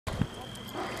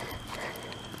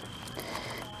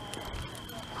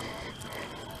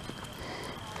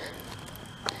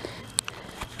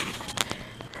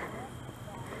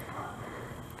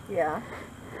Yeah.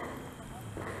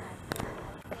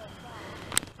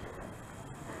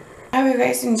 I hope you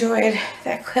guys enjoyed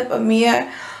that clip of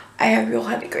Mia. I hope you all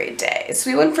had a great day.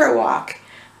 So we went for a walk,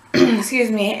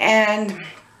 excuse me, and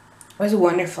it was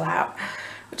wonderful out.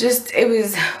 It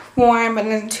was warm, but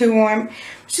not too warm.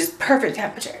 It was just perfect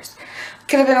temperatures.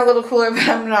 Could have been a little cooler, but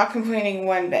I'm not complaining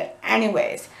one bit.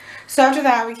 Anyways, so after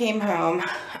that we came home.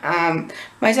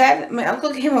 My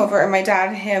uncle came over, and my dad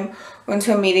and him went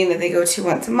to a meeting that they go to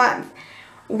once a month.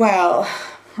 Well,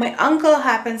 my uncle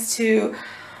happens to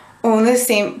own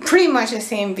pretty much the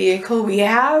same vehicle we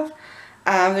have.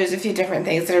 There's a few different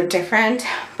things that are different,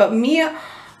 but Mia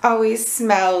always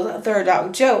smells their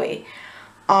dog Joey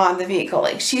on the vehicle.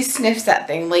 Like, she sniffs that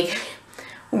thing. Like,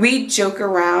 we joke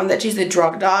around that she's a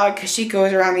drug dog because she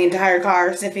goes around the entire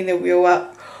car sniffing the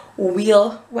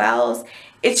wheel wells.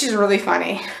 It's just really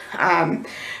funny.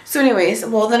 So anyways,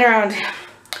 well, then around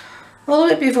a little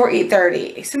bit before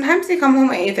 8:30, sometimes they come home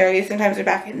at 8:30, sometimes they're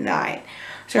back at 9.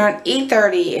 So around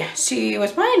 8:30, she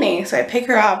was whining, so I pick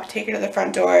her up, take her to the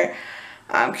front door,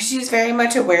 because she's very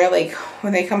much aware, like,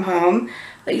 when they come home,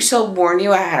 like, she'll warn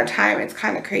you ahead of time. It's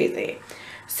kind of crazy.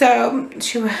 So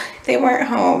they weren't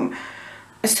home.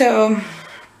 So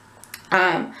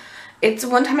it's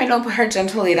one time I don't put her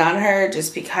gentle lead on her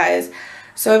just because.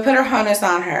 So I put her harness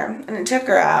on her, and I took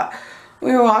her out.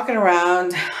 We were walking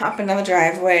around, up and down the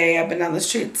driveway, up and down the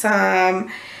street some,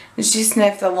 and she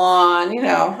sniffed the lawn, you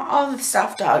know, all the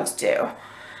stuff dogs do.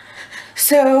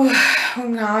 So,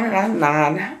 on and on and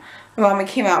on. My mama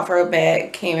came out for a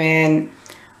bit, came in.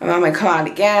 My mama come out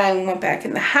again, went back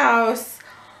in the house.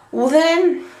 Well,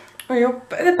 then, we were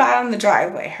at the bottom of the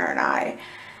driveway, her and I.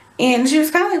 And she was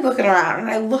kind of like looking around,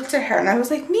 and I looked at her, and I was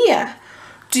like, Mia,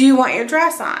 do you want your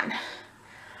dress on?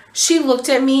 She looked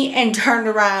at me and turned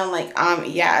around like,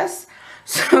 yes.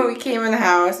 So we came in the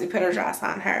house, we put her dress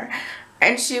on her,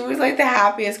 and she was like the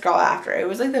happiest girl after. It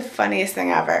was like the funniest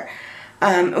thing ever.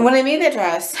 When I made the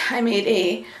dress, I made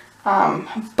a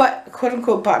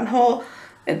quote-unquote buttonhole.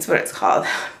 It's what it's called.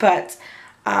 But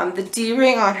the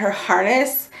D-ring on her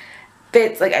harness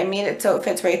fits, like, I made it so it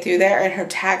fits right through there, and her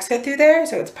tags fit through there,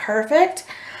 so it's perfect.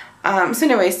 So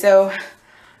anyway, so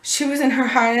she was in her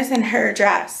harness and her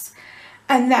dress.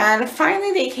 And then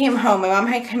finally they came home. My mom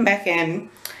had come back in,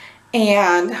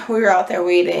 and we were out there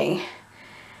waiting,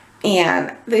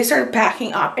 and they started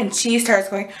backing up, and she starts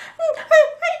going,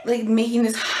 like, making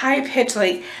this high pitch,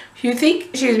 like, you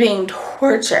think she was being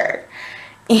tortured.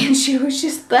 And she was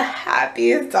just the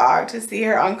happiest dog to see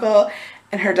her uncle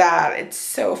and her dad. It's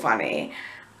so funny.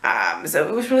 So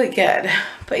it was really good.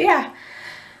 But yeah,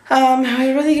 it was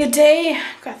a really good day.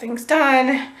 Got things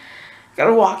done. Got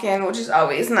a walk in, which is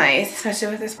always nice, especially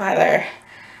with this weather.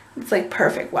 It's like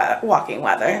perfect walking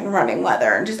weather and running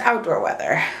weather and just outdoor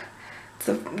weather.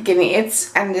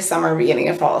 It's end of summer, beginning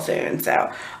of fall soon,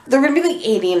 so they're gonna be like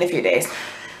 80 in a few days.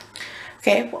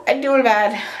 Okay, well, I do go to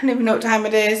bed. I don't even know what time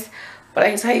it is, but I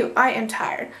can tell you I am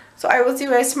tired. So I will see you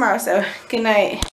guys tomorrow. So good night.